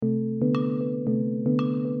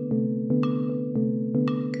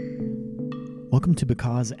Welcome to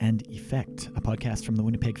Because and Effect, a podcast from the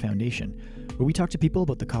Winnipeg Foundation, where we talk to people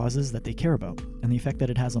about the causes that they care about and the effect that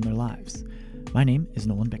it has on their lives. My name is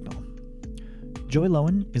Nolan Bicknell. Joy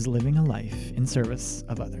Loewen is living a life in service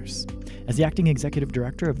of others. As the acting executive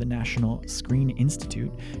director of the National Screen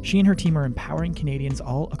Institute, she and her team are empowering Canadians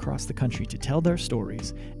all across the country to tell their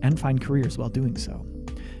stories and find careers while doing so.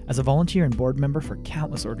 As a volunteer and board member for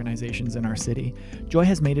countless organizations in our city, Joy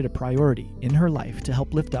has made it a priority in her life to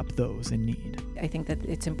help lift up those in need. I think that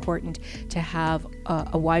it's important to have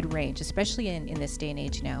a wide range, especially in this day and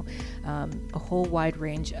age now, a whole wide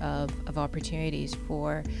range of opportunities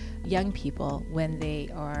for young people when they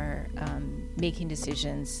are making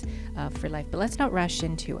decisions for life. But let's not rush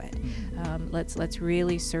into it. Let's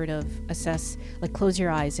really sort of assess, like close your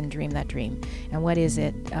eyes and dream that dream. And what is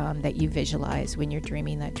it that you visualize when you're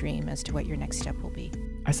dreaming that dream as to what your next step will be?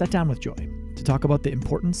 I sat down with Joy to talk about the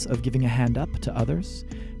importance of giving a hand up to others,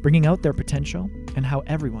 bringing out their potential, and how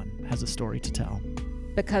everyone has a story to tell.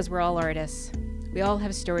 Because we're all artists. We all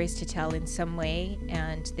have stories to tell in some way,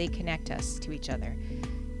 and they connect us to each other.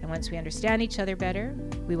 And once we understand each other better,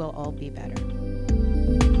 we will all be better.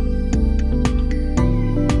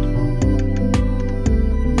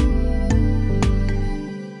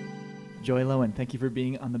 Joy Loewen, thank you for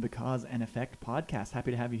being on the Because and Effect podcast.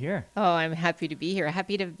 Happy to have you here. Oh, I'm happy to be here.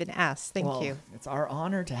 Happy to have been asked. Thank you. It's our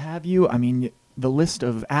honor to have you. I mean, the list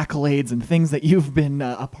of accolades and things that you've been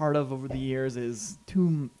a part of over the years is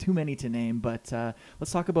too many to name. But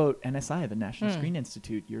let's talk about NSI, the National Screen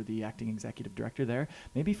Institute. You're the acting executive director there.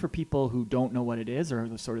 Maybe for people who don't know what it is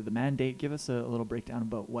or sort of the mandate, give us a little breakdown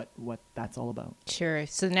about what that's all about. Sure.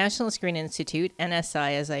 So the National Screen Institute,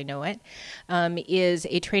 NSI as I know it, is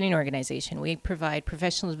a training organization. We provide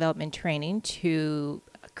professional development training to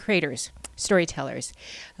creators, storytellers.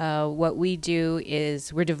 What we do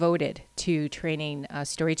is we're devoted to training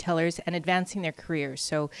storytellers and advancing their careers.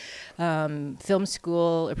 So film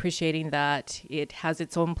school, appreciating that it has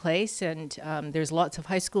its own place, and there's lots of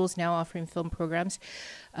high schools now offering film programs.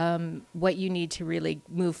 What you need to really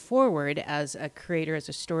move forward as a creator, as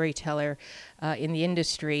a storyteller in the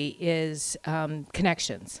industry is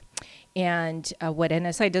connections. And what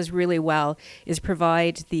NSI does really well is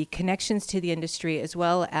provide the connections to the industry as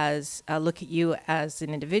well as look at you as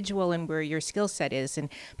an individual and where your skill set is, and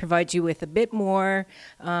provide you with a bit more,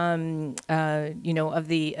 of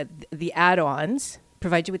the add-ons.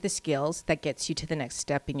 Provide you with the skills that gets you to the next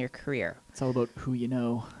step in your career. It's all about who you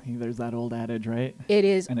know. There's that old adage, right? It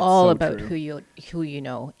is all about who you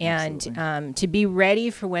know, and to be ready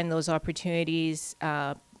for when those opportunities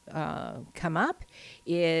come up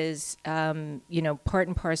is part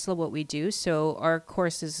and parcel of what we do. So our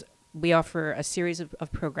courses, we offer a series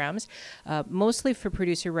of programs, mostly for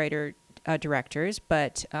producer, writer, directors,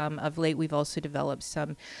 but of late we've also developed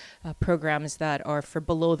some programs that are for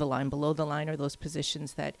below the line. Below the line are those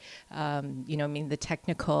positions that, the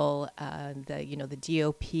technical, the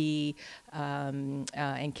DOP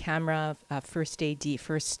and camera, first AD,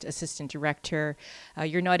 first assistant director.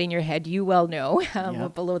 You're nodding your head. You well know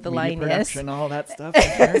what below the line production, all that stuff.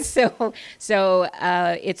 So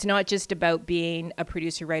it's not just about being a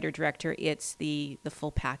producer, writer, director. It's the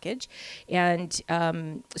full package, and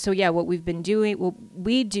what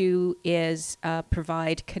we do is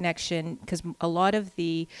provide connection, because a lot of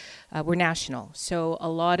we're national, so a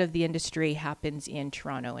lot of the industry happens in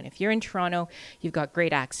Toronto. And if you're in Toronto, you've got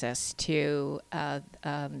great access to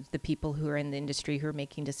the people who are in the industry, who are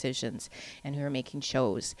making decisions and who are making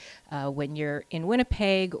shows. When you're in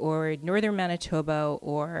Winnipeg or Northern Manitoba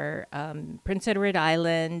or Prince Edward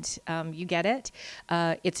Island, you get it.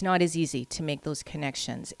 It's not as easy to make those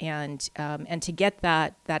connections and to get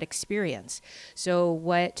that experience. So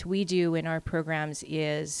what we do in our programs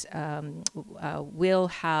is we'll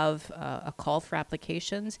have a call for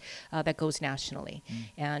applications that goes nationally.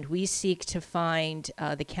 And we seek to find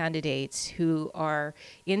the candidates who are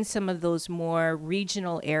in some of those more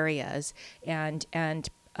regional areas and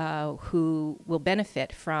who will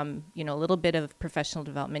benefit from, a little bit of professional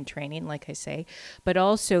development training, like I say, but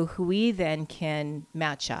also who we then can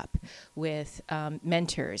match up with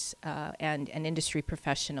mentors and industry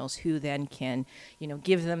professionals who then can,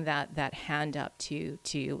 give them that hand up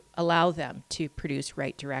to allow them to produce,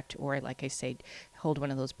 write, direct, or, like I say, hold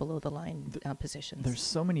one of those below the line positions. There's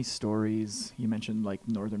so many stories. You mentioned like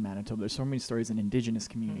Northern Manitoba. There's so many stories in Indigenous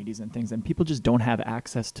communities and things, and people just don't have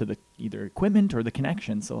access to the either equipment or the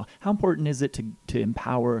connection. So how important is it to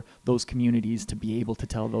empower those communities to be able to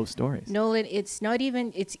tell those stories? Nolan, it's not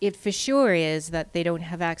even, it for sure is that they don't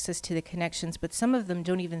have access to the connections, but some of them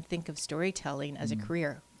don't even think of storytelling as a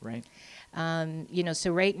career. Right.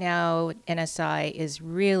 So right now, NSI is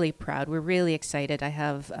really proud. We're really excited. I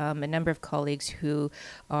have a number of colleagues who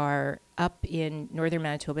are up in northern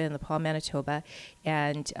Manitoba, in the Paul, Manitoba,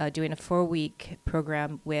 and doing a 4-week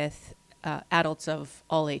program with adults of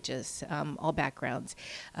all ages, all backgrounds,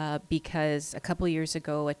 because a couple of years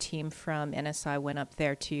ago, a team from NSI went up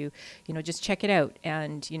there to, just check it out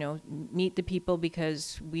and, meet the people,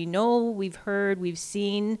 because we've heard, we've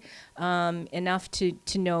seen enough to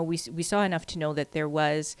know, we saw enough to know that there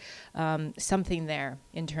was something there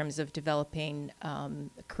in terms of developing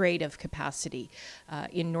creative capacity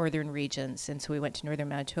in northern regions. And so we went to northern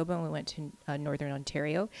Manitoba and we went to northern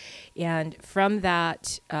Ontario. And from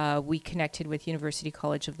that, we connected with University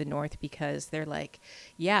College of the North, because they're like,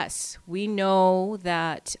 yes, we know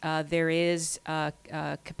that there is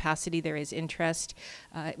capacity, there is interest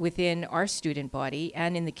within our student body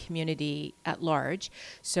and in the community at large.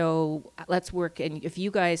 So let's work, and if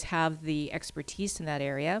you guys have the expertise in that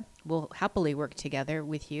area, we'll happily work together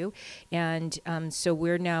with you. And so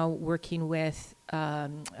we're now working with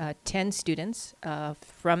 10 students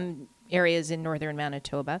from areas in northern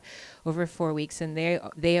Manitoba over 4 weeks, and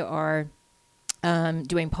they are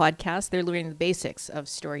doing podcasts. They're learning the basics of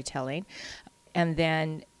storytelling, and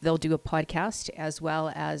then they'll do a podcast as well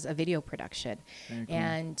as a video production. Very cool.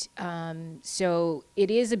 And so it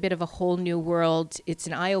is a bit of a whole new world. It's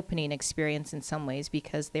an eye-opening experience in some ways,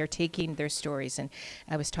 because they're taking their stories. And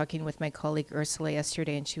I was talking with my colleague Ursula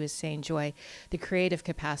yesterday, and she was saying, Joy, the creative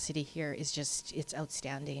capacity here is just, it's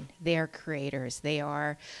outstanding. They are creators. They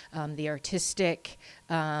are the artistic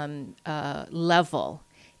level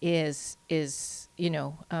is it's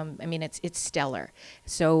stellar.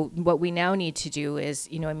 So what we now need to do is,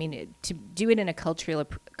 to do it in a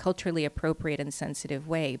culturally appropriate and sensitive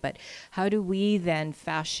way. But how do we then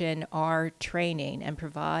fashion our training and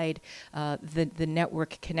provide the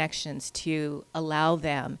network connections to allow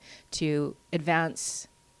them to advance,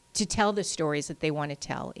 to tell the stories that they want to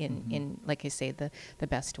tell in like I say, the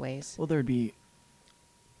best ways? Well, there'd be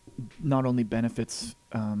not only benefits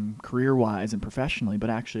career-wise and professionally, but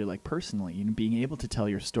actually like personally, being able to tell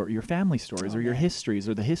your story, your family stories, or your histories,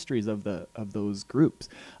 or the histories of those groups.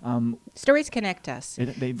 Stories connect us.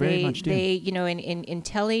 They very much do. They, in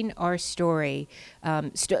telling our story,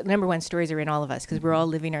 number one, stories are in all of us, because we're all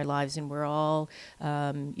living our lives, and we're all,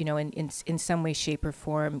 in some way, shape, or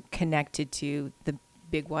form connected to the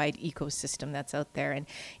big wide ecosystem that's out there.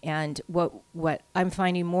 And what I'm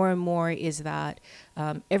finding more and more is that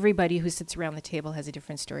everybody who sits around the table has a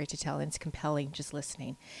different story to tell, and it's compelling just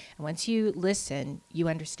listening. And once you listen, you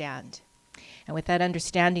understand. And with that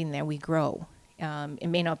understanding there, we grow. It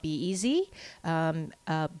may not be easy,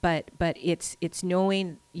 but it's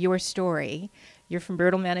knowing your story. You're from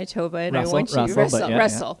Birtle, Manitoba, and Russell, I want you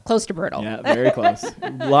Russell, close to Birtle. Yeah, very close.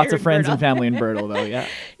 Lots of friends and family in Birtle, though. Yeah,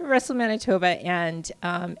 Russell, Manitoba, and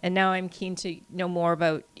now I'm keen to know more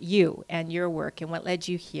about you and your work and what led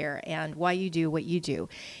you here and why you do what you do.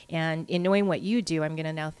 And in knowing what you do, I'm going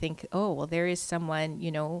to now think, oh, well, there is someone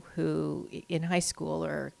who in high school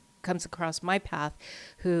or comes across my path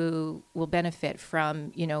who will benefit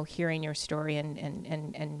from hearing your story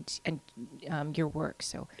and your work.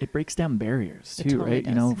 So it breaks down barriers too, totally right?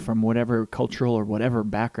 does. From whatever cultural or whatever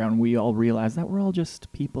background, we all realize that we're all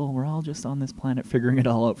just people. We're all just on this planet figuring it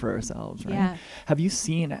all out for ourselves, right? Yeah. Have you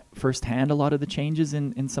seen firsthand a lot of the changes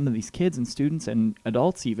in some of these kids and students and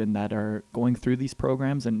adults even that are going through these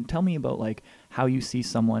programs? And tell me about how you see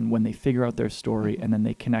someone when they figure out their story and then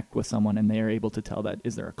they connect with someone and they are able to tell that.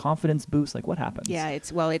 Is there a confidence boost? What happens? Yeah,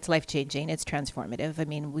 it's life-changing. It's transformative. I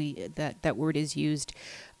mean, that word is used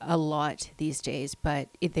a lot these days, but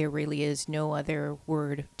there really is no other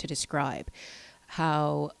word to describe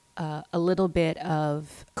how a little bit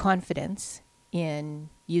of confidence in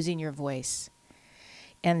using your voice,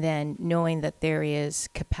 and then knowing that there is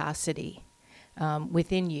capacity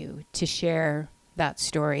within you to share that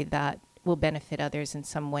story that will benefit others in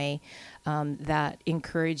some way, that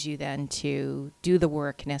encourage you then to do the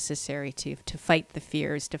work necessary to fight the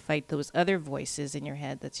fears, to fight those other voices in your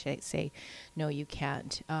head that say, no, you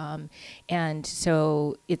can't. And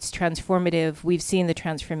so it's transformative. We've seen the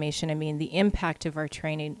transformation. I mean, the impact of our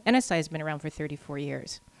training. NSI has been around for 34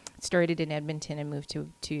 years. It started in Edmonton and moved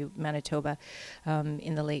to Manitoba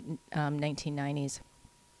in the late 1990s.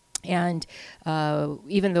 And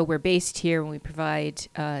even though we're based here and we provide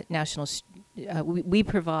we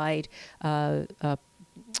provide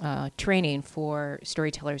training for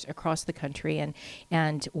storytellers across the country,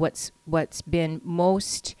 and what's been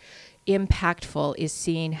most impactful is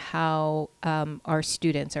seeing how our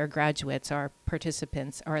students, our graduates, our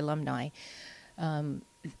participants, our alumni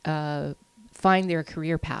find their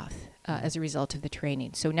career path as a result of the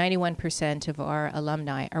training. So 91% of our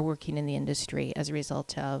alumni are working in the industry as a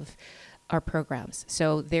result of our programs.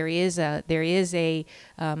 So there is a very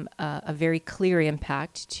clear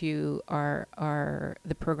impact to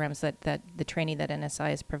the programs that the training that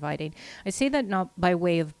NSI is providing. I say that not by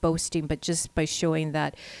way of boasting, but just by showing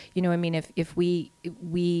that, if we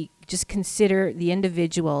just consider the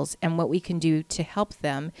individuals and what we can do to help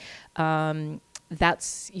them,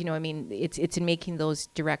 that's, it's in making those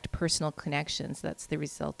direct personal connections. That's the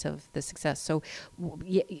result of the success. So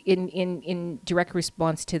in direct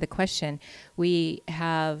response to the question, we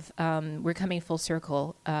have, we're coming full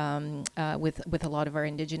circle with a lot of our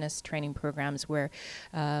Indigenous training programs where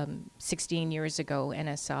 16 years ago,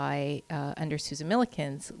 NSI, under Susan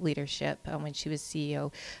Milliken's leadership, when she was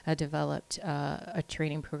CEO, developed a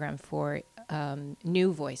training program for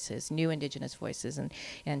new voices, new Indigenous voices,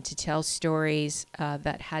 and to tell stories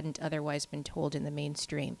that hadn't otherwise been told in the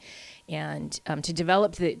mainstream, and to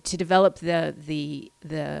develop the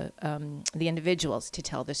individuals to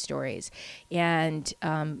tell the stories. And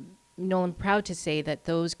I'm proud to say that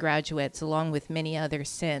those graduates, along with many others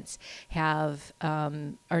since,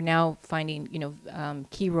 are now finding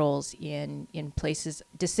key roles in places,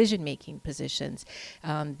 decision-making positions.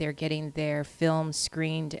 They're getting their films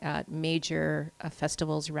screened at major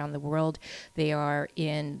festivals around the world. They are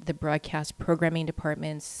in the broadcast programming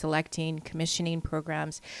departments, selecting, commissioning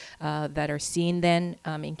programs that are seen then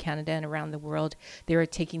in Canada and around the world. They are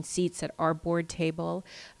taking seats at our board table.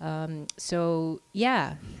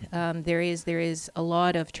 There is a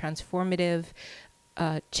lot of transformative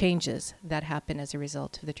changes that happen as a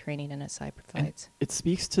result of the training NSI provides. And it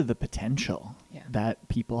speaks to the potential that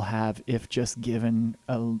people have if just given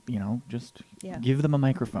give them a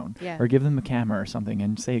microphone or give them a camera or something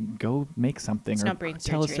and say, go make something it's or not brain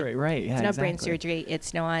tell surgery. a story. Right. Yeah, it's not exactly. brain surgery.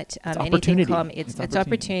 It's not opportunity. It's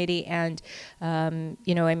opportunity. And,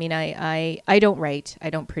 I don't write, I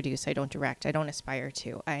don't produce, I don't direct, I don't aspire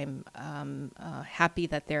to. I'm happy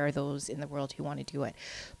that there are those in the world who want to do it.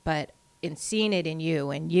 But in seeing it in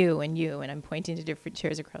you and you and you, and I'm pointing to different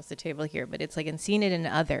chairs across the table here, but it's like in seeing it in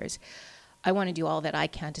others, I want to do all that I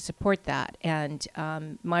can to support that. And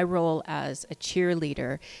my role as a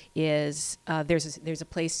cheerleader is there's a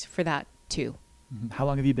place for that too. How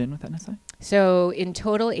long have you been with NSI? So in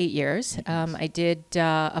total, 8 years. I did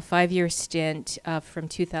a 5-year stint from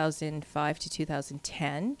 2005 to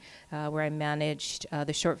 2010, where I managed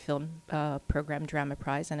the short film program Drama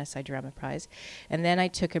Prize, NSI Drama Prize. And then I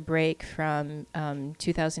took a break from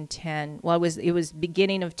 2010. Well, it was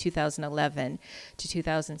beginning of 2011 to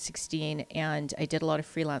 2016, and I did a lot of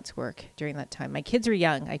freelance work during that time. My kids are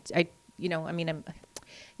young.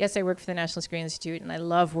 Yes, I work for the National Screen Institute, and I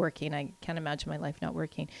love working. I can't imagine my life not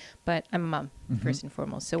working. But I'm a mom, first and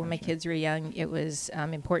foremost. So when my kids were young, it was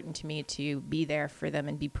important to me to be there for them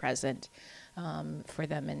and be present for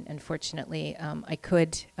them. And fortunately, I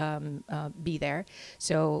could be there.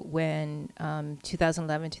 So when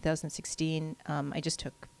 2011, 2016, I just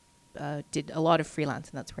did a lot of freelance,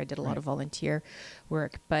 and that's where I did a lot of volunteer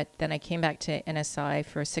work. But then I came back to NSI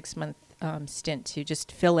for a 6-month stint to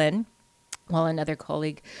just fill in while another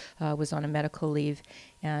colleague was on a medical leave,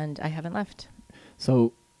 and I haven't left.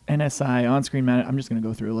 So NSI, On-Screen Manitoba, I'm just going to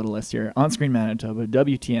go through a little list here. On-Screen Manitoba,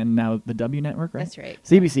 WTN, now the W Network, right? That's right.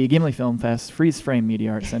 CBC, Gimli Film Fest, Freeze Frame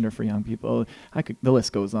Media Arts Center for Young People. The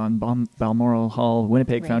list goes on. Balmoral Hall,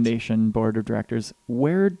 Winnipeg Foundation, Board of Directors.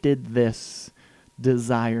 Where did this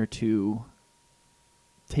desire to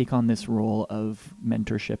take on this role of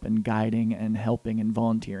mentorship and guiding and helping and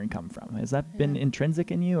volunteering come from? Has that been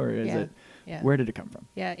intrinsic in you, or is it? Yeah. Where did it come from?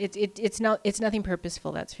 Yeah, it's nothing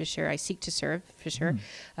purposeful, that's for sure. I seek to serve, for sure.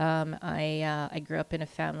 I grew up in a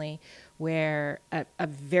family where at a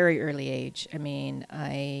very early age,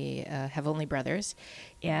 I have only brothers,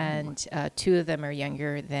 and 2 of them are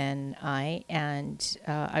younger than I, and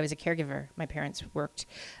I was a caregiver. My parents worked,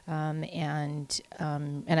 and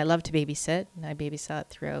I love to babysit, and I babysat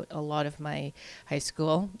throughout a lot of my high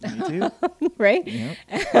school. Me too. Right? Yep.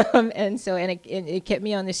 And it kept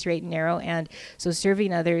me on the straight and narrow, and so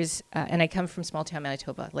serving others, and I come from small town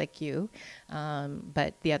Manitoba, like you,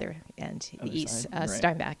 but the other end, the east,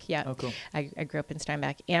 Steinbach, yeah. Oh, cool. I grew up in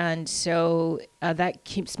Steinbach, and so that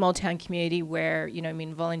small town community where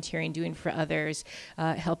volunteering, doing for others,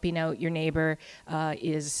 helping out your neighbor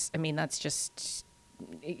that's just,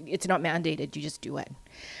 it's not mandated. You just do it,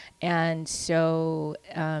 and so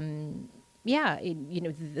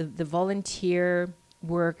the volunteer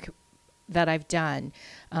work that I've done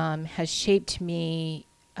has shaped me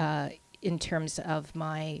in terms of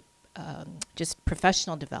my just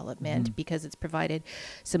professional development, because it's provided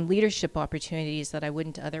some leadership opportunities that I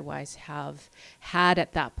wouldn't otherwise have had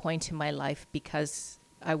at that point in my life, because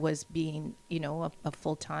I was being, a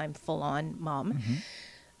full-time, full-on mom.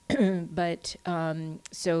 But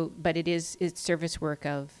it's service work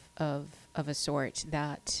of a sort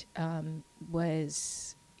that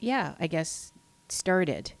was, I guess,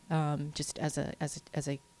 started just as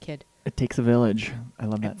a kid. It takes a village. I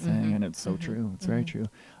love that saying, and it's so true. It's very true.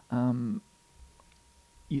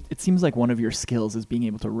 It seems like one of your skills is being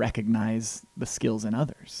able to recognize the skills in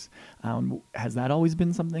others. Has that always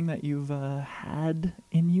been something that you've had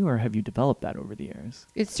in you, or have you developed that over the years?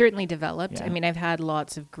 It's certainly developed. Yeah. I mean, I've had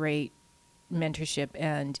lots of great mentorship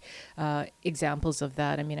and examples of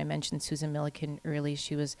that. I mean, I mentioned Susan Milliken early.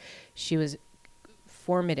 She was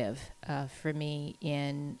formative for me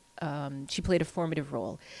she played a formative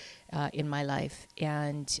role in my life.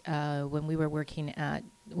 And when we were working at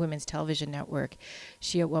Women's Television Network,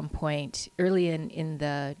 she at one point, early in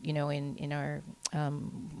our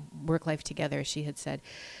work life together, she had said,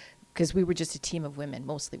 because we were just a team of women,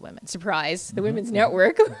 mostly women. Surprise! The Women's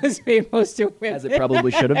Network was made most of women, as it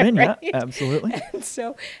probably should have been. Right? Yeah, absolutely. And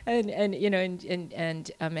so,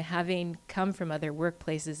 having come from other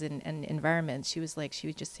workplaces and environments, she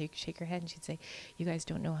would just shake her head and she'd say, "You guys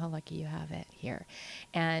don't know how lucky you have it here,"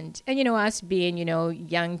 and us being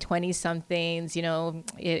young 20-somethings, still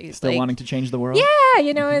wanting to change the world. Yeah,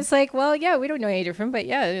 it's like, well, yeah, we don't know any different, but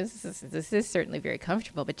yeah, this is certainly very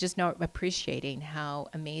comfortable, but just not appreciating how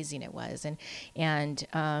amazing it was. And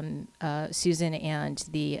Susan and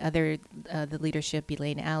the other the leadership,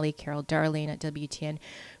 Elaine Alley, Carol Darling at WTN,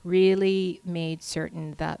 really made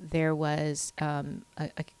certain that there was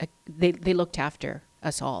they looked after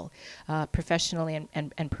us all, professionally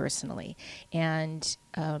and personally, and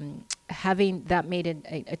having that made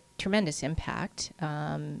a tremendous impact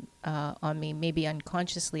on me, maybe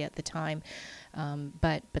unconsciously at the time,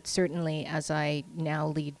 but certainly as I now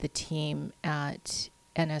lead the team at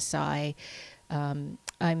NSI, I'm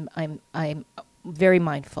very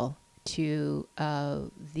mindful to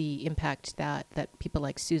the impact that people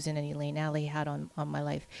like Susan and Elaine Alley had on my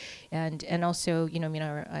life, and also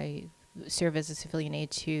I serve as a civilian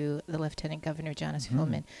aide to the Lieutenant Governor Janice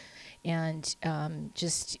Hillman, and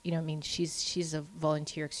she's a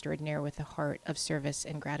volunteer extraordinaire with a heart of service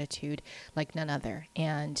and gratitude like none other,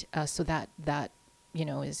 and so that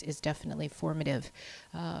is definitely formative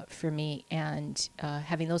for me, and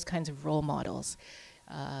having those kinds of role models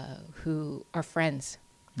who are friends,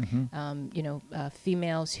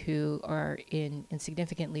 females who are in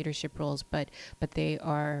significant leadership roles, but they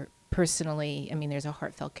are personally, there's a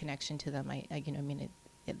heartfelt connection to them.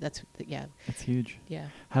 That's huge. Yeah.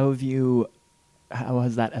 How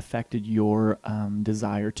has that affected your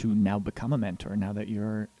desire to now become a mentor, now that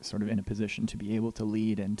you're sort of in a position to be able to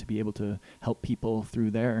lead and to be able to help people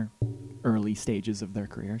through their early stages of their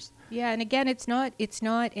careers? Yeah, and again, it's not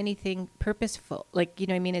anything purposeful.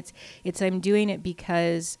 It's I'm doing it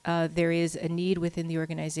because there is a need within the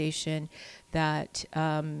organization that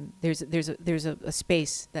there's a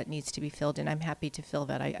space that needs to be filled, and I'm happy to fill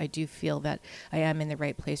that. I do feel that I am in the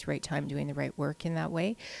right place, right time, doing the right work in that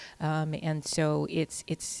way, and so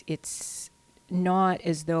it's not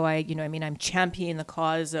as though I'm championing the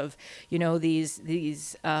cause of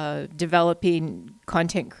these developing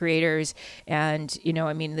content creators, and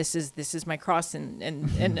this is my cross, and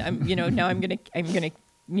I'm now I'm gonna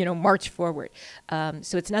march forward.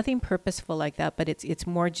 So it's nothing purposeful like that, but it's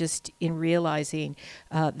more just in realizing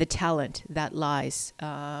the talent that lies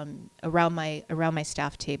around my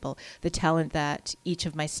staff table, the talent that each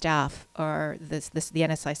of my staff or the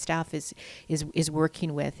NSI staff is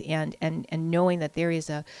working with, and knowing that there is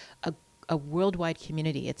a worldwide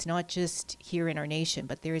community. It's not just here in our nation,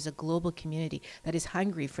 but there is a global community that is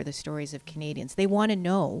hungry for the stories of Canadians. They want to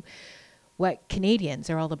know what Canadians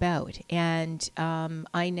are all about. And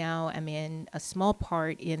I now am in a small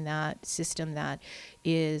part in that system that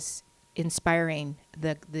is inspiring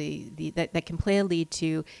that can play a lead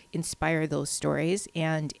to inspire those stories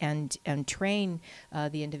and train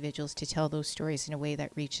the individuals to tell those stories in a way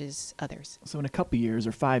that reaches others. So in a couple years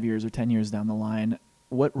or 5 years or 10 years down the line,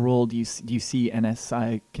 what role do you see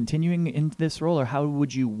NSI continuing in this role, or how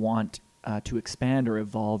would you want to expand or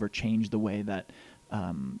evolve or change the way that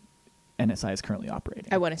NSI is currently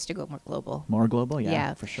operating? I want us to go more global. More global,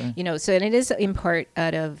 yeah, for sure. So and it is in part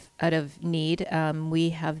out of need. We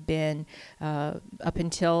have been up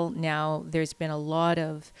until now. There's been a lot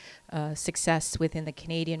of success within the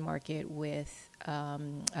Canadian market with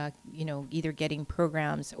either getting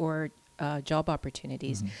programs or job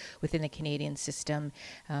opportunities within the Canadian system,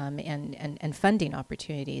 and funding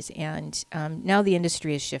opportunities. And now the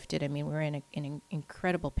industry has shifted. I mean, we're in an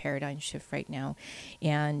incredible paradigm shift right now,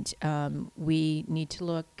 and we need to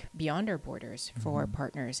look beyond our borders for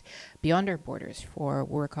partners, beyond our borders for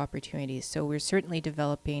work opportunities. So we're certainly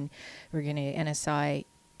developing. We're going to NSI.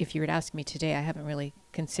 If you were to ask me today, I haven't really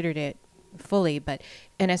considered it fully, but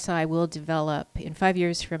NSI will develop in 5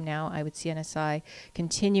 years from now. I would see NSI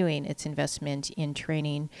continuing its investment in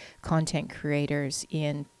training content creators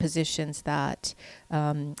in positions that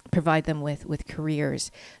provide them with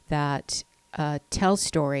careers that tell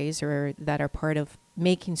stories, or that are part of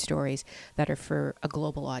making stories that are for a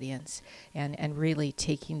global audience, and really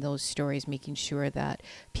taking those stories, making sure that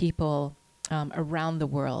people around the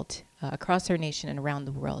world, across our nation and around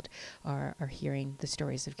the world, are hearing the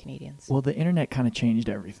stories of Canadians. Well, the internet kind of changed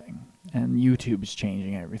everything, and YouTube's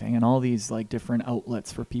changing everything, and all these like different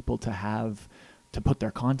outlets for people to put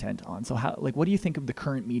their content on. So what do you think of the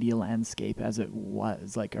current media landscape as it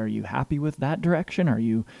was? Like, are you happy with that direction? Are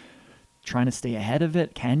you trying to stay ahead of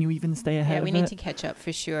it? Can you even stay ahead of it? Yeah, we need to catch up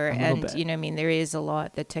for sure. And, there is a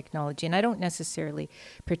lot, the technology, and I don't necessarily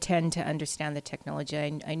pretend to understand the technology.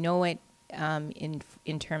 I know it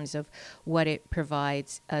in terms of what it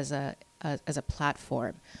provides as a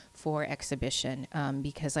platform for exhibition,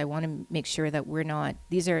 because I want to make sure that we're not,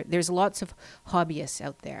 there's lots of hobbyists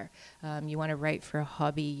out there. You want to write for a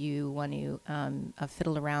hobby, you want to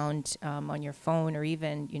fiddle around on your phone, or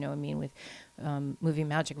even, with movie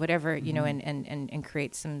magic, whatever, and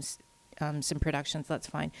create some productions. That's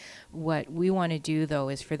fine. What we want to do, though,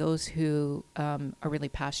 is for those who are really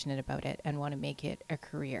passionate about it and want to make it a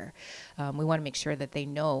career, we want to make sure that they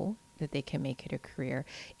know that they can make it a career,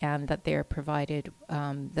 and that they're provided,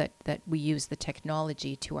 that we use the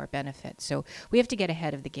technology to our benefit. So we have to get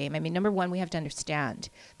ahead of the game. I mean, number one, we have to understand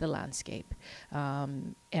the landscape.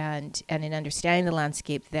 And in understanding the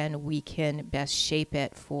landscape, then we can best shape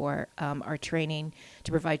it for our training,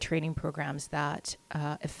 to provide training programs that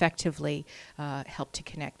effectively help to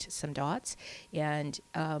connect some dots. And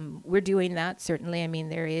we're doing that, certainly. I mean,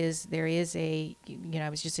 there is a, I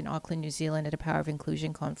was just in Auckland, New Zealand at a Power of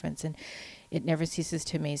Inclusion conference, and it never ceases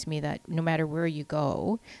to amaze me that no matter where you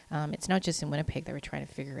go, it's not just in Winnipeg that we're trying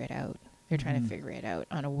to figure it out. They're trying to figure it out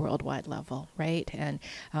on a worldwide level, right? And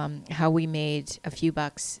how we made a few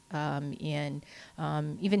bucks in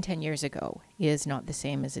even 10 years ago is not the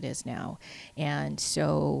same as it is now. And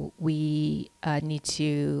so we need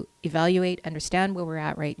to evaluate, understand where we're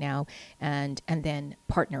at right now, and then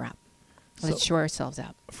partner up. Let's shore ourselves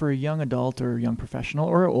up. For a young adult or young professional,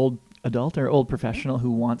 or old adult or old professional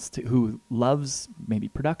who loves maybe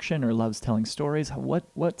production or loves telling stories,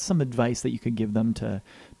 what's some advice that you could give them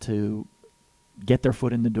to get their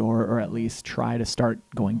foot in the door, or at least try to start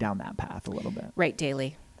going down that path a little bit? Write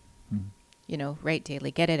daily. Write daily.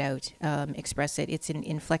 Get it out. Express it. It's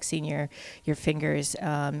in flexing your fingers,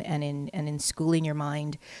 and in schooling your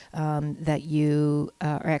mind, that you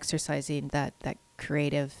are exercising that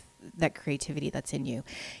creativity that's in you.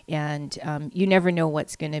 And you never know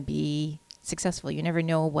what's going to be successful. You never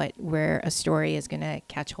know where a story is going to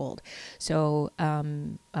catch hold. So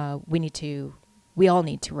we all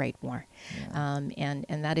need to write more. Yeah.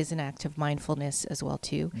 And that is an act of mindfulness as well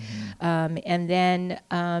too. And then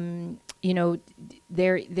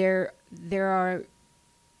there are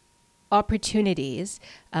opportunities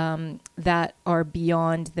that are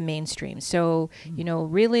beyond the mainstream. So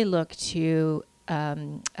really look to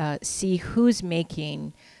see who's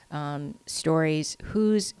making stories,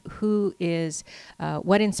 who is,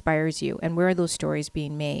 what inspires you, and where are those stories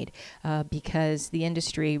being made? Because the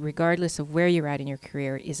industry, regardless of where you're at in your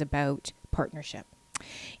career, is about partnership.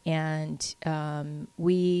 And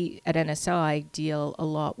we at NSI deal a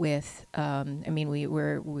lot with,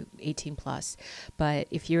 we're 18 plus, but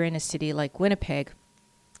if you're in a city like Winnipeg,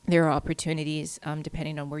 there are opportunities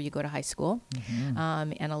depending on where you go to high school,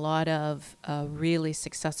 and a lot of really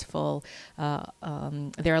successful. There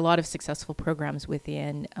are a lot of successful programs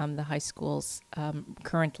within the high schools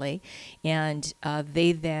currently, and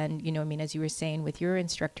they then, as you were saying with your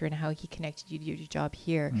instructor and how he connected you to your job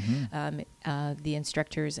here, the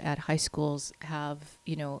instructors at high schools have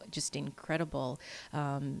just incredible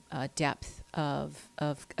depth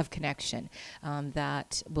of connection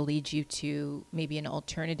that will lead you to maybe an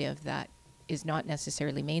alternative that is not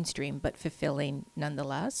necessarily mainstream, but fulfilling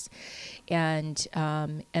nonetheless. And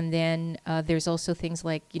then there's also things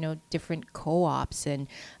like, different co-ops, and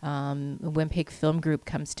Winnipeg Film Group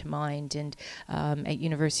comes to mind. And at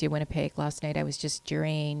University of Winnipeg last night, I was just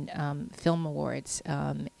during film awards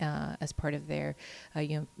as part of their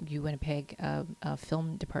Winnipeg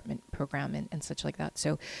film department program and such like that.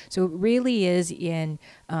 So it really is in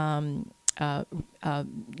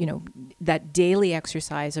that daily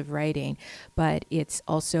exercise of writing, but it's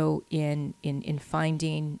also in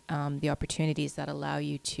finding the opportunities that allow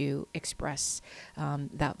you to express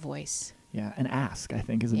that voice. Yeah, and ask, I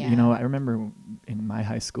think, is Yeah. I remember in my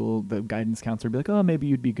high school, the guidance counselor would be like, oh, maybe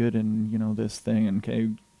you'd be good in, this thing, and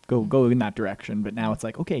okay, go in that direction. But now it's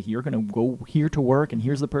like, okay, you're going to go here to work, and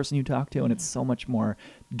here's the person you talk to, and it's so much more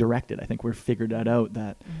directed. I think we've figured that out,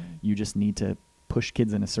 that you just need to push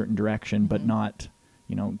kids in a certain direction, but not,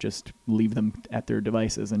 just leave them at their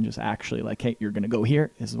devices, and just actually like, hey, you're going to go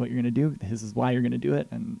here. This is what you're going to do. This is why you're going to do it.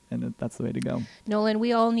 And that's the way to go. Nolan,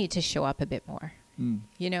 we all need to show up a bit more.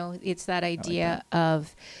 It's that idea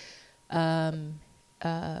of,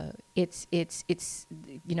 it's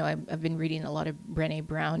I've been reading a lot of Brené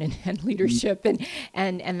Brown and leadership and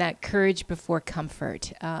that courage before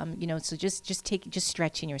comfort. So just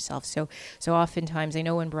stretching yourself. So oftentimes, I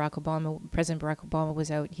know when President Barack Obama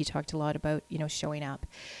was out, he talked a lot about, showing up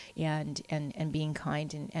and being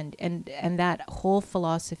kind and that whole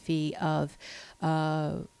philosophy of,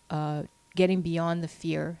 getting beyond the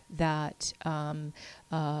fear that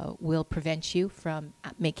will prevent you from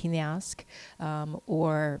making the ask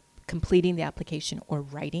or completing the application or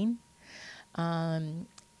writing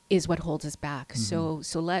is what holds us back. So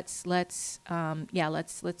let's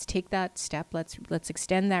take that step. Let's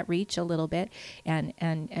extend that reach a little bit and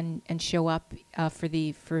show up for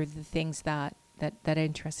the things that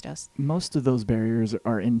interest us. Most of those barriers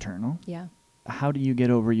are internal. Yeah. How do you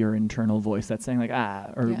get over your internal voice that's saying like,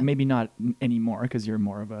 maybe not anymore, because you're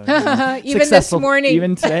more of a even this morning,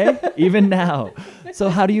 even today, even now. So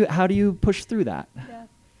how do you push through that?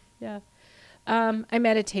 Yeah. I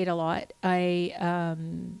meditate a lot. It's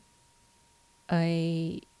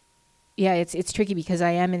tricky because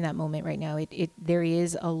I am in that moment right now. There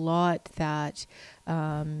is a lot that,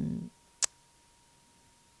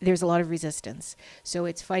 there's a lot of resistance. So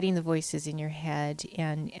it's fighting the voices in your head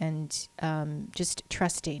and just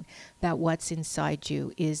trusting that what's inside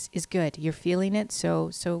you is good. You're feeling it. So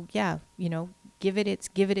yeah, give it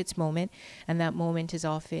its moment. And that moment is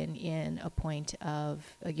often in a point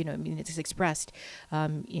of, it's expressed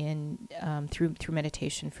through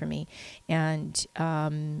meditation for me. And,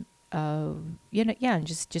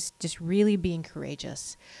 just really being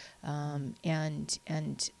courageous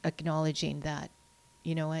and acknowledging that,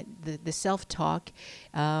 the self-talk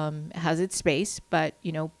has its space, but,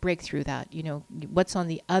 break through that, what's on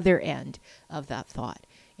the other end of that thought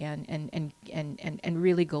and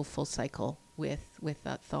really go full cycle with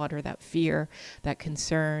that thought or that fear, that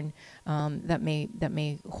concern that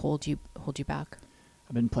may hold you back.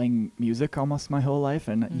 I've been playing music almost my whole life,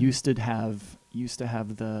 and used to have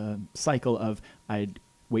the cycle of I'd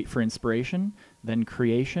wait for inspiration, then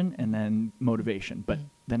creation, and then motivation. But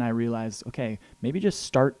then I realized, okay, maybe just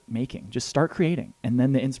start creating. And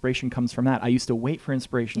then the inspiration comes from that. I used to wait for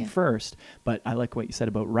inspiration first, but I like what you said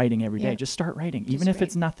about writing every day. Just start writing, even if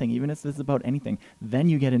it's nothing, even if it's about anything. Then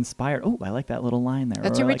you get inspired. Oh, I like that little line there.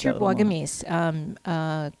 That's a Richard Wagamese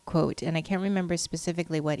quote. And I can't remember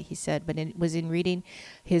specifically what he said, but it was in reading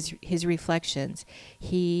his reflections.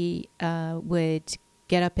 He would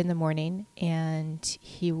get up in the morning, and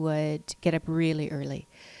he would get up really early.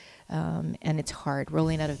 And it's hard.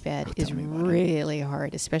 Rolling out of bed is really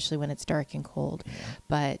hard, especially when it's dark and cold. Yeah.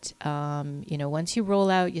 But, once you roll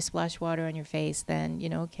out, you splash water on your face, then,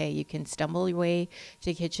 okay, you can stumble your way to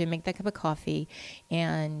the kitchen, make that cup of coffee,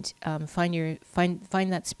 and find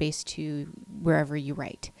that space to wherever you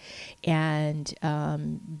write. And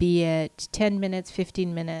be it 10 minutes,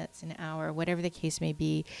 15 minutes, an hour, whatever the case may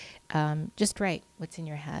be, just write what's in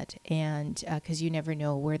your head. And because you never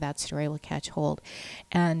know where that story will catch hold.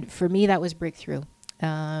 And for me, that was breakthrough.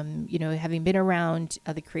 Having been around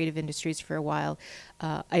the creative industries for a while,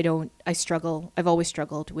 I've always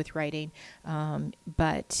struggled with writing.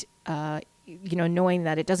 But knowing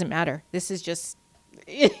that it doesn't matter. This is just,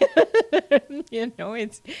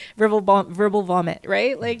 it's verbal vomit,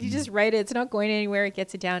 right? Like you just write it. It's not going anywhere. It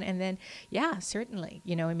gets it down. And then, yeah, certainly,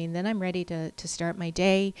 then I'm ready to start my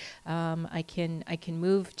day. I can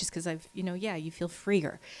move just because I've, you feel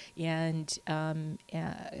freer and,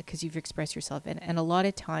 cause you've expressed yourself. And a lot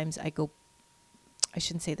of times I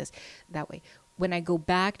shouldn't say this that way. When I go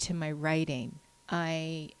back to my writing,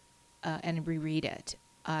 and reread it,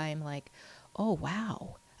 I'm like, oh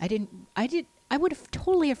wow, I would have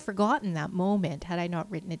totally have forgotten that moment had I not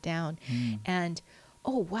written it down. And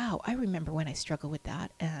oh wow, I remember when I struggled with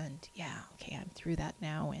that, and yeah, okay, I'm through that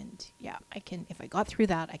now, and yeah, if I got through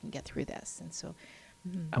that, I can get through this. And so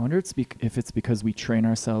I wonder if it's because we train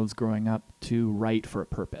ourselves growing up to write for a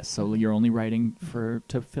purpose. So you're only writing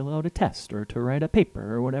to fill out a test or to write a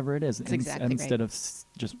paper or whatever it is. That's exactly instead right. of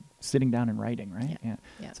just sitting down and writing, right? Yeah.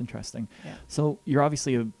 It's interesting. Yeah. So you're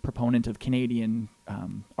obviously a proponent of Canadian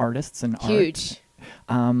artists and Huge.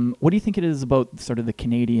 art. What do you think it is about sort of the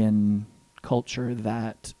Canadian culture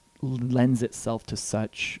that lends itself to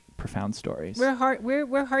such profound stories?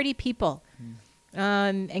 We're hardy people,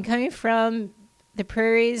 and coming from the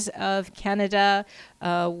prairies of Canada,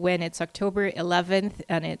 when it's October 11th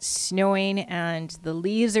and it's snowing and the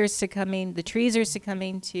leaves are succumbing, the trees are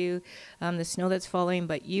succumbing to the snow that's falling.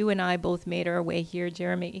 But you and I both made our way here,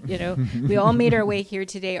 Jeremy. You know, we all made our way here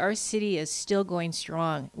today. Our city is still going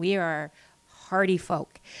strong. We are hardy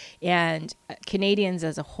folk, and Canadians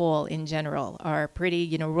as a whole in general are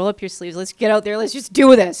pretty, roll up your sleeves, let's get out there, let's just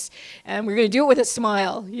do this, and we're going to do it with a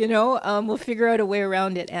smile. We'll figure out a way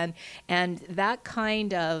around it, and that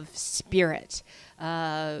kind of spirit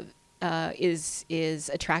is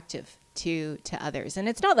attractive to others. And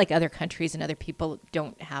it's not like other countries and other people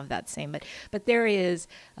don't have that same, but there is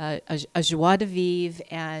a joie de vivre,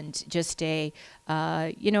 and just a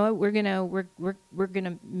we're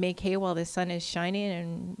gonna make hay while the sun is shining,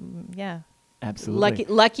 and yeah, absolutely,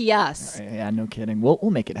 lucky us. Yeah, no kidding. We'll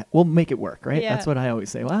make it work, right? Yeah. That's what I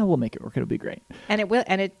always say. Well, we'll make it work. It'll be great. And it will,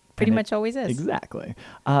 and it pretty much always is. Exactly.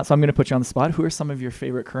 So I'm going to put you on the spot. Who are some of your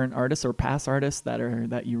favorite current artists or past artists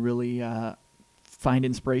that you really find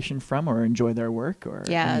inspiration from or enjoy their work? Or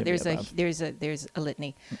there's a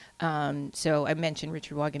litany. So I mentioned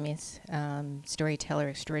Richard Wagamese, storyteller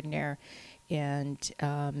extraordinaire, and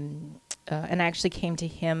I actually came to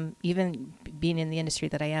him, even being in the industry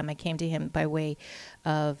that I am, I came to him by way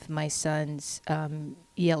of my son's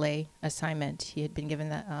ELA assignment. He had been given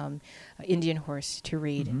the Indian Horse to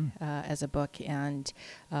read as a book, and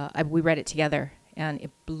we read it together, and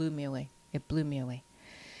it blew me away.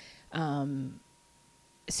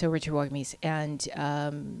 So Richard Wagamese, and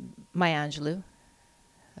Maya Angelou,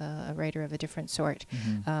 a writer of a different sort,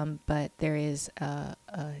 but there is,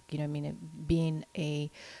 being a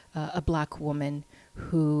black woman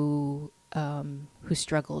who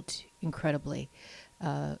struggled incredibly,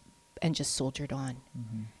 and just soldiered on,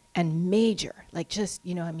 and major, like just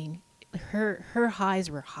her highs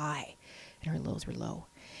were high, and her lows were low,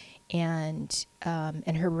 and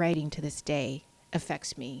her writing to this day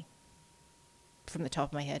affects me from the top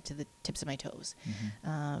of my head to the tips of my toes.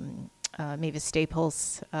 Mavis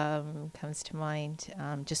Staples comes to mind,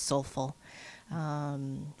 just soulful.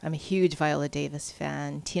 I'm a huge Viola Davis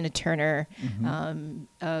fan. Tina Turner,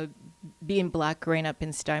 being black, growing up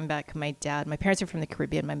in Steinbach, my parents are from the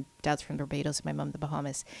Caribbean. My dad's from Barbados, my mom the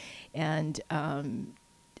Bahamas. And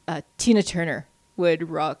Tina Turner would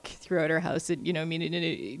rock throughout our house, and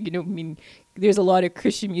there's a lot of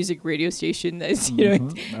Christian music radio station that's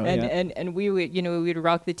and we would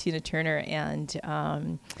rock the Tina Turner,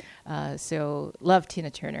 and so love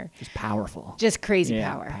Tina Turner. Just powerful, just crazy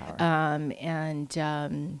power.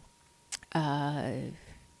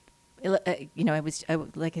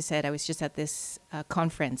 Like I said, I was just at this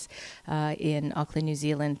conference in Auckland, New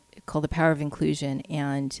Zealand, called The Power of Inclusion,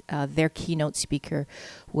 and their keynote speaker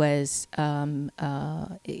was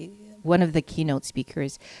one of the keynote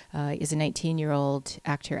speakers is a 19-year-old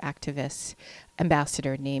activist,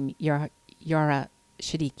 ambassador named Yara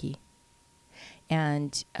Shadiki,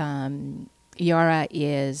 and Yara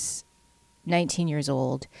is 19 years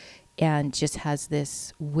old and just has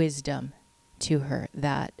this wisdom to her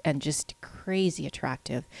and just crazy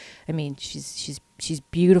attractive. I mean, she's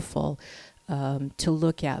beautiful to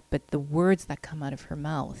look at, but the words that come out of her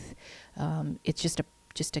mouth, it's just a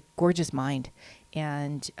gorgeous mind,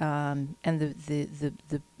 and the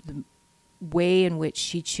way in which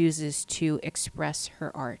she chooses to express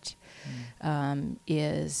her art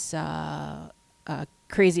is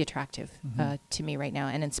crazy attractive to me right now,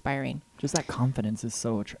 and inspiring. Just that confidence is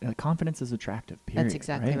confidence is attractive, period. That's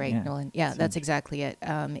exactly right, Nolan. Yeah, that's exactly it.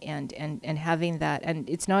 And having that, and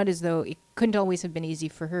it's not as though it couldn't always have been easy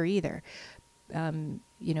for her either.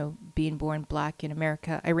 Being born black in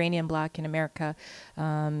America, Iranian black in America,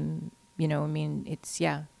 it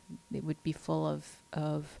would be full of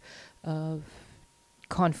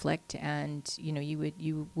conflict, and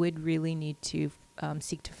you would really need to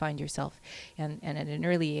seek to find yourself, and at an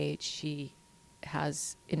early age she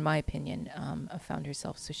has, in my opinion, found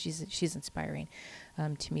herself. So she's inspiring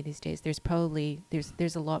to me these days. There's probably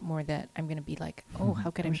there's a lot more that I'm going to be like, oh, how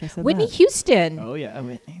could I said Whitney that. Houston. Oh yeah,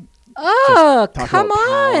 Whitney. Oh, Talk come about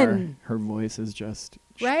power. on. Her voice is just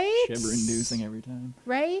Right? shiver-inducing every time.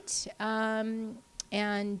 Right.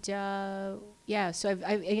 Yeah, so I've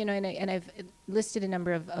and I've listed a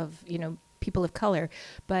number of people of color,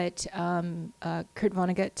 but Kurt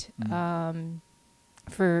Vonnegut,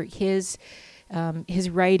 for his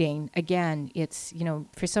writing, again, it's,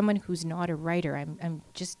 for someone who's not a writer, I'm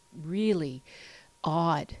just really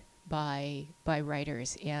awed by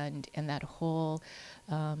writers and that whole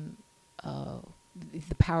the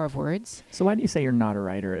power of words. So why do you say you're not a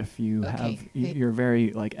writer if you Okay. you're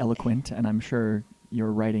very eloquent, and I'm sure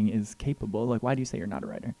your writing is capable? Why do you say you're not a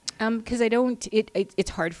writer? Because I don't.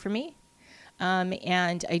 It's hard for me,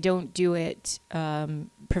 and I don't do it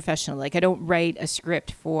professionally. I don't write a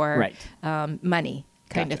script for money,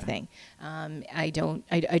 kind of Gotcha. thing. I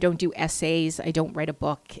don't do essays. I don't write a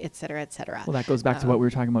book, et cetera, et cetera. Well, that goes back to what we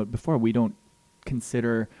were talking about before. We don't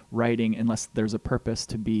consider writing unless there's a purpose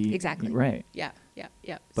to be Exactly. right. Yeah.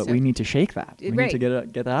 But So we need to shake that. We need Right. to get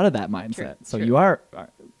out of that mindset. So true. you are.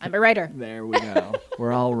 I'm a writer. There we go.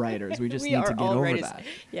 We're all writers. We just We need are to get all over writers. that.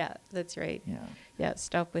 Yeah, that's right. Yeah, Yeah,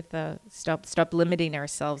 stop limiting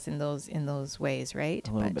ourselves in those ways, right?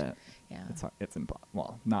 a little bit. Yeah. It's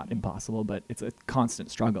not impossible, but it's a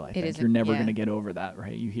constant struggle. I think is you're never yeah. going to get over that,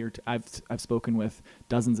 right? You hear I've spoken with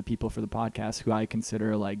dozens of people for the podcast who I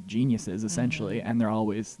consider like geniuses essentially, Mm-hmm. and they're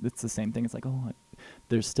always it's the same thing. It's like, oh,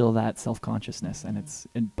 there's still that self-consciousness, and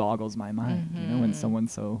Mm-hmm. it boggles my mind. When someone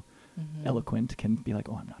so eloquent can be like,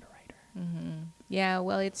 oh, I'm not a writer. Yeah,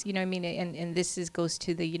 well, it's, and this goes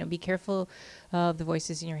to the, be careful of the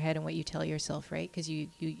voices in your head and what you tell yourself, right? Because you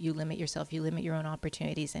limit yourself, you limit your own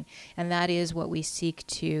opportunities. And that is what we seek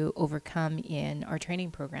to overcome in our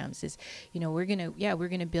training programs is, we're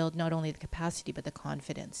going to build not only the capacity, but the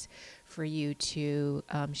confidence for you to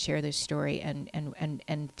share this story.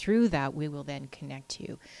 And through that, we will then connect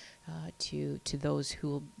you to those who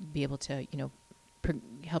will be able to,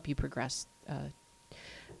 help you progress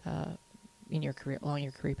in your career, along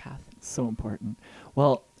your career path. So important.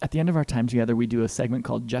 Well, at the end of our time together, we do a segment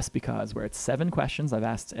called Just Because, where it's 7 questions. I've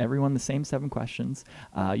asked everyone the same 7 questions.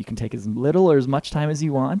 You can take as little or as much time as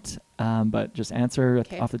you want, but just answer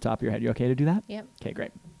Okay. off the top of your head. You okay to do that? Yep. Okay,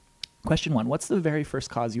 great. Question 1. What's the very first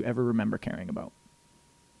cause you ever remember caring about?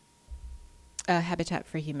 Habitat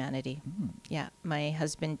for Humanity. Yeah, my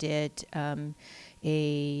husband did in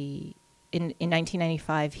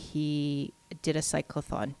 1995. He did a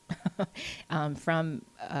cyclothon from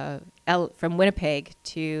Winnipeg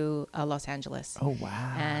to Los Angeles. Oh,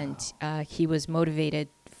 wow. And he was motivated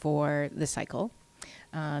for the cycle.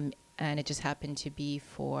 And it just happened to be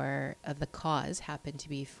for the cause happened to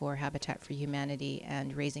be for Habitat for Humanity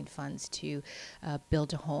and raising funds to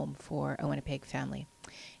build a home for a Winnipeg family.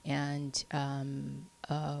 And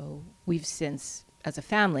we've since, as a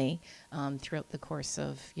family, throughout the course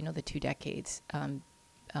of the 2 decades,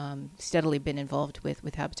 steadily been involved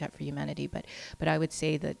with Habitat for Humanity. But I would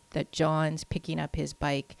say that John's picking up his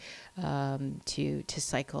bike to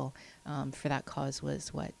cycle for that cause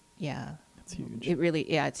was what, yeah. That's huge. It really,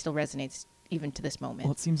 it still resonates even to this moment.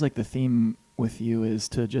 Well, it seems like the theme with you is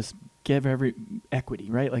to just give equity,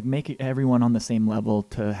 right? Like make everyone on the same level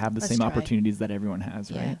to have the Let's same try. opportunities that everyone has,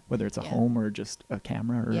 Yeah. right? Whether it's a Yeah. home or just a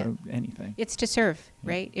camera or anything. It's to serve, Yeah.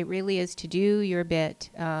 right? It really is to do your bit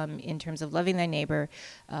in terms of loving thy neighbor,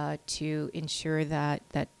 to ensure that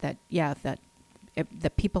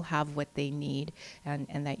people have what they need,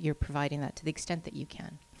 and that you're providing that to the extent that you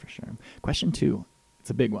can. For sure. Question 2. It's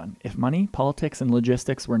a big one. If money, politics, and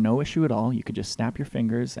logistics were no issue at all, you could just snap your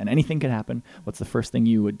fingers and anything could happen, what's the first thing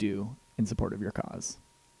you would do in support of your cause?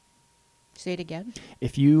 Say it again.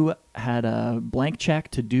 If you had a blank check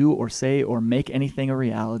to do or say or make anything a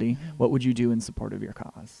reality, what would you do in support of your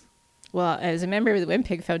cause? Well, as a member of the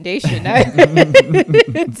Winnipeg Foundation, I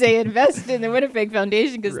would say invest in the Winnipeg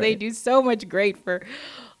Foundation because they Right. do so much great for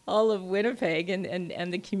all of Winnipeg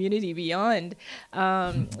and the community beyond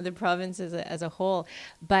the province as a whole.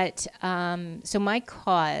 But so my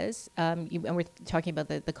cause, and we're talking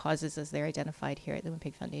about the causes as they're identified here at the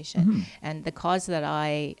Winnipeg Foundation, and the cause that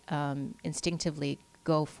I instinctively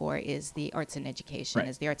go for is the arts and education, Right.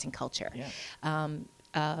 is the arts and culture.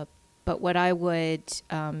 Yeah. But what I would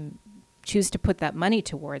choose to put that money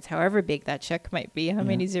towards, however big that check might be, how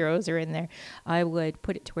many zeros are in there, I would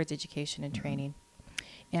put it towards education and training.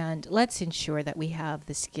 And let's ensure that we have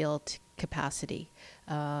the skilled capacity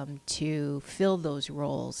to fill those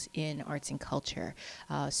roles in arts and culture,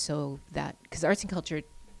 so that, because arts and culture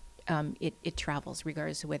it travels,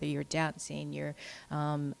 regardless of whether you're dancing, you're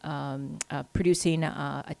producing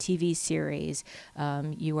a TV series,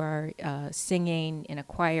 you are singing in a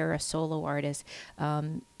choir, a solo artist.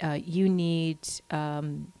 You need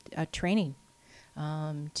a training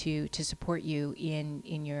to support you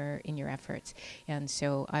in your efforts. And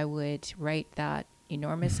so I would write that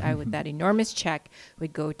that enormous check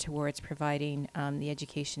would go towards providing the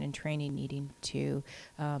education and training needing to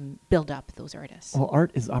build up those artists. Well,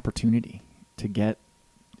 art is opportunity to get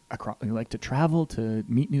across, like to travel, to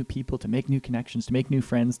meet new people, to make new connections, to make new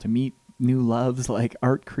friends, to meet new loves. Like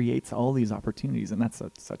art creates all these opportunities, and that's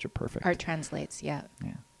such a perfect. Art translates, yeah.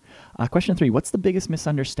 Yeah. Question 3: what's the biggest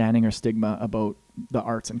misunderstanding or stigma about the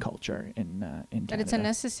arts and culture in Canada? That it's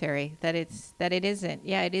unnecessary. That it isn't.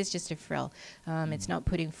 Yeah, it is just a frill. It's not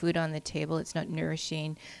putting food on the table. It's not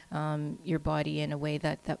nourishing your body in a way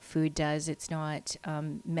that food does. It's not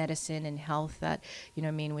medicine and health that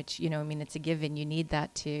which it's a given. You need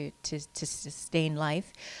that to sustain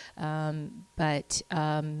life. But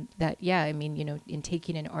in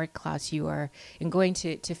taking an art class, you are in going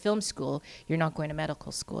to film school. You're not going to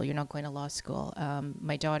medical school. You're not going to law school.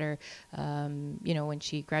 My daughter, when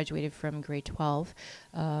she graduated from grade 12,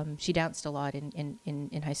 she danced a lot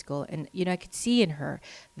in high school. And, I could see in her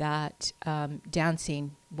that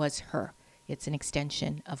dancing was her. It's an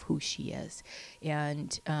extension of who she is.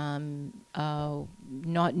 And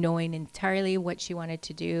not knowing entirely what she wanted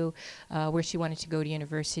to do, where she wanted to go to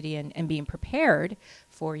university and being prepared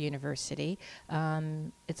for university,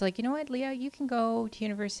 it's like, you know what, Leah, you can go to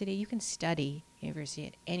university, you can study university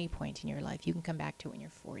at any point in your life. You can come back to it when you're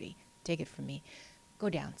 40. Take it from me. Go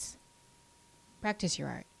dance. Practice your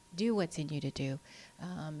art. Do what's in you to do.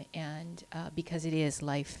 Because it is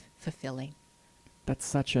life fulfilling. That's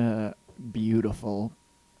such a beautiful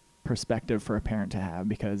perspective for a parent to have,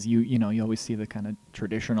 because you always see the kind of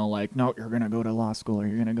traditional, like, no, you're going to go to law school or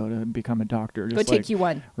you're going to go to become a doctor. Go take you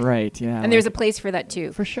one. Right. Yeah. And there's a place for that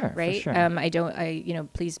too. For sure. Right. For sure.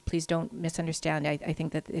 Please don't misunderstand. I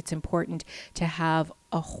think that it's important to have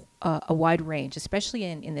a wide range, especially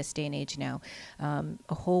in this day and age now,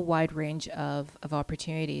 a whole wide range of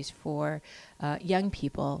opportunities for young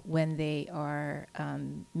people when they are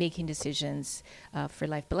making decisions for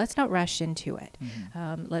life. But let's not rush into it.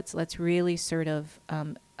 Mm-hmm. Let's really sort of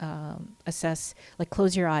assess, like,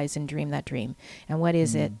 close your eyes and dream that dream. And what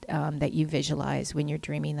is it that you visualize when you're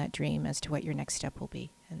dreaming that dream as to what your next step will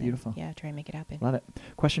be? And then, beautiful. Yeah, try and make it happen. Question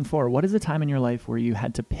it. Question 4: what is the time in your life where you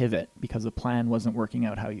had to pivot because the plan wasn't working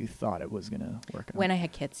out how you thought it was going to work out? When I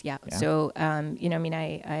had kids, yeah. So,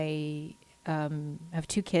 I have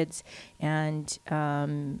 2 kids and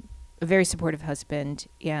a very supportive husband,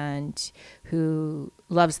 and who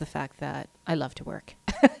loves the fact that I love to work.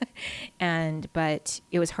 But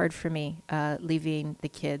it was hard for me leaving the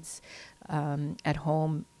kids at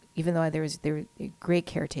home. Even though there were great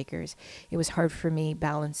caretakers, it was hard for me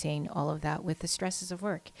balancing all of that with the stresses of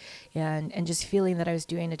work, and just feeling that I was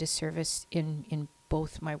doing a disservice in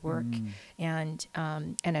both my work and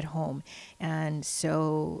at home. And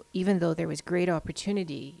so, even though there was great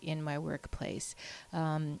opportunity in my workplace,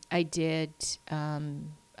 I did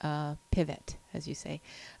pivot, as you say,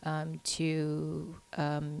 to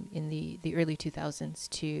in the early 2000s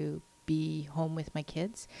to be home with my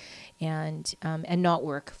kids and not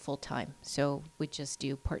work full time. So we'd just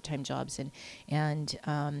do part-time jobs and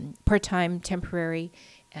part-time, temporary,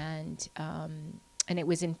 and it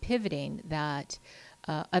was in pivoting that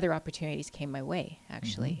other opportunities came my way,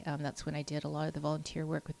 actually. Mm-hmm. That's when I did a lot of the volunteer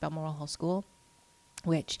work with Balmoral Hall School,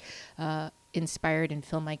 which inspired and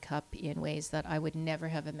filled my cup in ways that I would never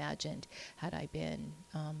have imagined had I been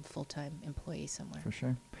full-time employee somewhere. For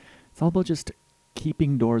sure. It's all about just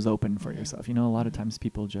keeping doors open for yourself. A lot of times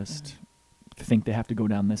people just think they have to go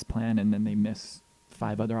down this plan, and then they miss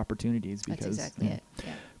 5 other opportunities. Because that's exactly it.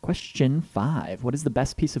 Yeah. Question 5: what is the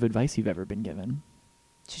best piece of advice you've ever been given?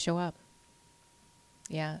 To show up.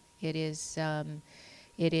 Yeah, it is.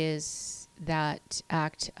 It is that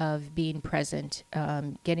act of being present,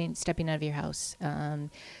 stepping out of your house,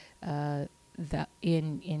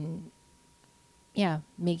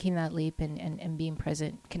 making that leap and being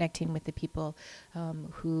present, connecting with the people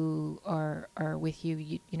who are with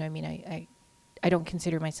you. I don't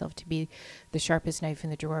consider myself to be the sharpest knife in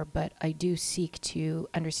the drawer, but I do seek to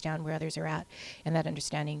understand where others are at, and that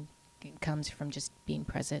understanding comes from just being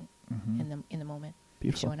present in the moment.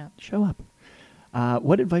 Beautiful. Showing up. Show up.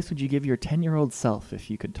 What advice would you give your 10-year-old self if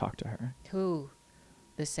you could talk to her?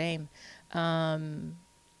 The same. Oh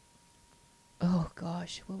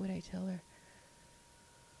gosh, what would I tell her?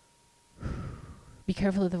 Be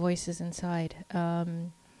careful of the voices inside.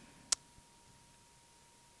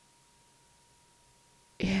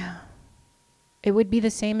 it would be the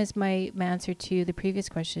same as my answer to the previous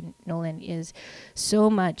question, Nolan, is so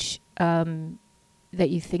much that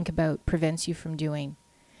you think about prevents you from doing.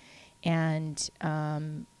 And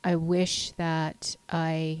I wish that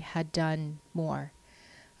I had done more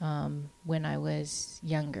when I was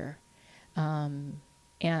younger, and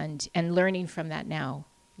learning from that now,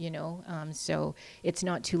 so it's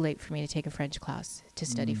not too late for me to take a French class, to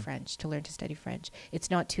study French, to learn to study French. It's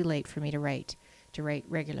not too late for me to write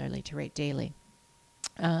regularly, to write daily.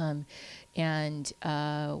 While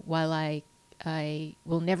I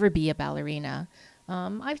will never be a ballerina,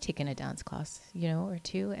 I've taken a dance class, or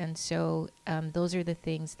two. And so those are the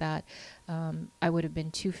things that I would have been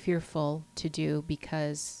too fearful to do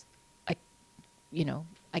because I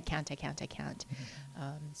can't.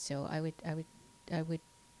 So I would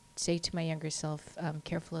say to my younger self,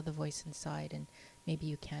 careful of the voice inside, and maybe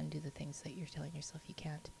you can do the things that you're telling yourself you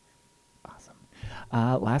can't. Awesome.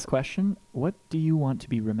 Last question. What do you want to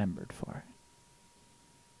be remembered for?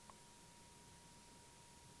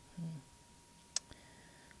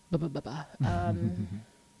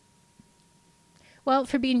 Well,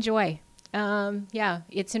 for being joy.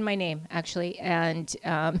 It's in my name, actually. And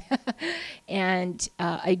I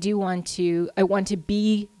want to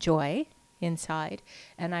be joy inside,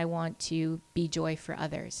 and I want to be joy for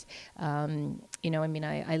others. I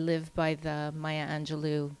live by the Maya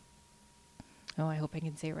Angelou. Oh, I hope I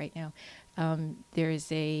can say it right now. There's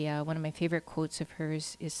one of my favorite quotes of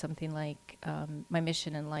hers is something like, my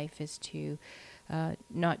mission in life is to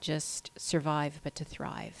not just survive, but to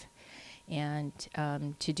thrive. And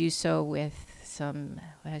to do so with some,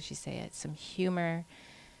 how does she say it, some humor,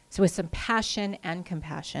 so with some passion and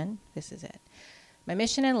compassion. This is it. My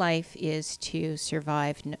mission in life is to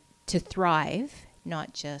survive, to thrive,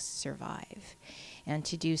 not just survive. And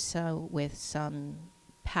to do so with some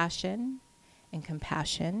passion and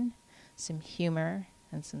compassion, some humor,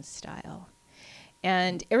 and some style.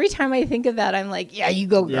 And every time I think of that, I'm like, yeah, you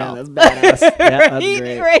go, girl. Yeah, that's badass. Yeah, that's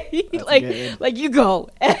great. Right? That's like you go.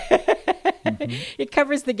 Mm-hmm. It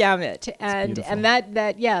covers the gamut. And beautiful.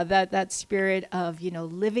 that spirit of,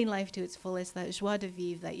 living life to its fullest, that joie de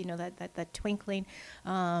vivre, that twinkling.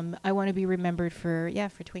 I want to be remembered for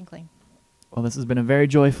twinkling. Well, this has been a very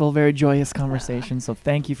joyful, very joyous conversation. So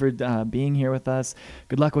thank you for being here with us.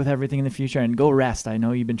 Good luck with everything in the future, and go rest. I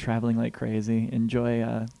know you've been traveling like crazy.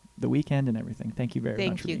 Enjoy the weekend and everything. Thank you very much.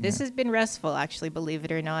 Thank you. This has been restful, actually, believe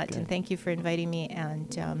it or not. Good. And thank you for inviting me.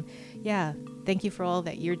 And thank you for all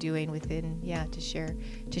that you're doing within, to share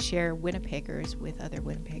Winnipeggers with other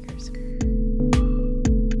Winnipeggers.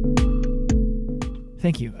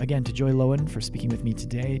 Thank you again to Joy Lowen for speaking with me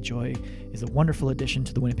today. Joy is a wonderful addition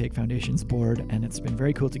to the Winnipeg Foundation's board, and it's been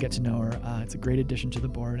very cool to get to know her. It's a great addition to the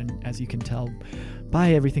board, and as you can tell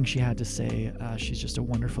by everything she had to say, she's just a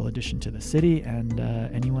wonderful addition to the city, and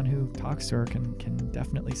anyone who talks to her can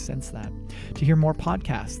definitely sense that. To hear more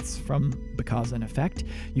podcasts from Because and Effect,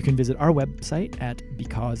 you can visit our website at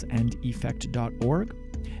becauseandeffect.org.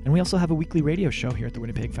 And we also have a weekly radio show here at the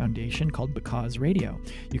Winnipeg Foundation called Because Radio.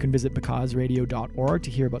 You can visit becauseradio.org to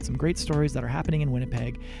hear about some great stories that are happening in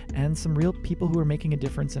Winnipeg and some real people who are making a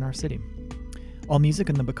difference in our city. All music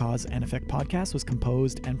in the Because and Effect podcast was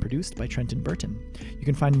composed and produced by Trenton Burton. You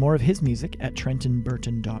can find more of his music at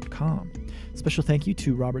trentonburton.com. Special thank you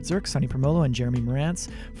to Robert Zirk, Sonny Permolo, and Jeremy Morantz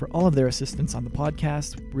for all of their assistance on the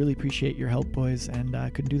podcast. Really appreciate your help, boys, and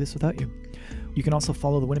couldn't do this without you. You can also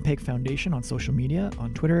follow the Winnipeg Foundation on social media,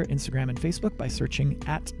 on Twitter, Instagram, and Facebook by searching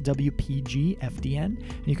at WPGFDN.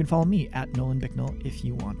 And you can follow me at Nolan Bicknell if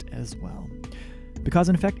you want as well. Because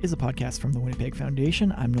in Effect is a podcast from the Winnipeg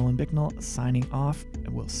Foundation. I'm Nolan Bicknell signing off.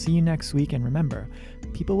 We'll see you next week. And remember,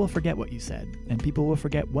 people will forget what you said, and people will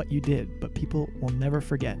forget what you did, but people will never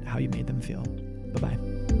forget how you made them feel.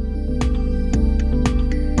 Bye-bye.